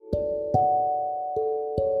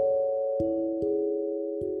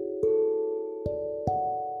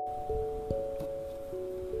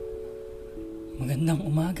Magandang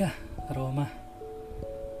umaga, Aroma.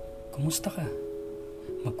 Kumusta ka?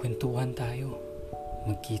 Magkwentuhan tayo.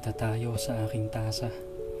 Magkita tayo sa aking tasa.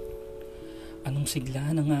 Anong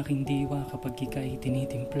sigla ng aking diwa kapag ika'y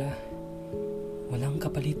tinitimpla? Walang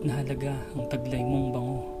kapalit na halaga ang taglay mong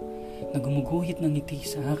bango na gumuguhit ng ngiti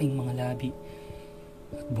sa aking mga labi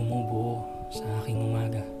at bumubuo sa aking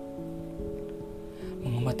umaga.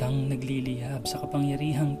 Mga matang nagliliyab sa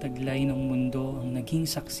kapangyarihang taglay ng mundo ang naging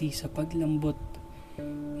saksi sa paglambot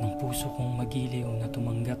ng puso kong magiliw na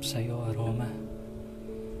tumanggap sa iyo, Aroma.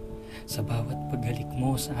 Sa bawat paghalik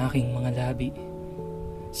mo sa aking mga labi,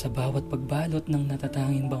 sa bawat pagbalot ng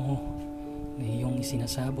natatanging bango na iyong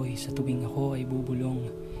isinasaboy sa tuwing ako ay bubulong,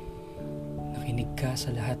 nakinig ka sa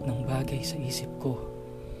lahat ng bagay sa isip ko.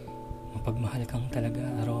 Mapagmahal kang talaga,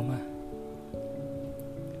 Aroma.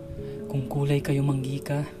 Kung kulay kayo manggi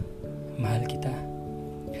ka, mahal kita.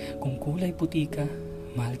 Kung kulay puti ka,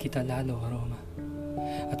 mahal kita lalo, Aroma.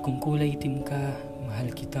 At kung kulay itim ka,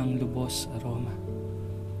 mahal kitang lubos, Aroma.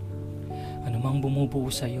 Ano mang bumubuo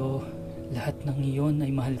sa'yo, lahat ng iyon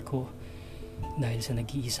ay mahal ko dahil sa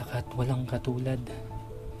nag-iisa ka at walang katulad.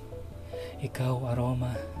 Ikaw,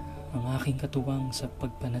 Aroma, ang aking katuwang sa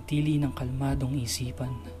pagpanatili ng kalmadong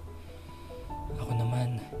isipan. Ako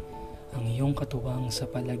naman, ang iyong katuwang sa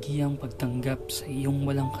palagiang pagtanggap sa iyong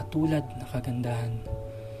walang katulad na kagandahan.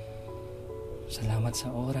 Salamat sa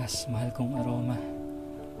oras, mahal kong Aroma.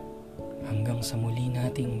 Hanggang sa muli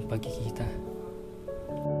nating pagkikita.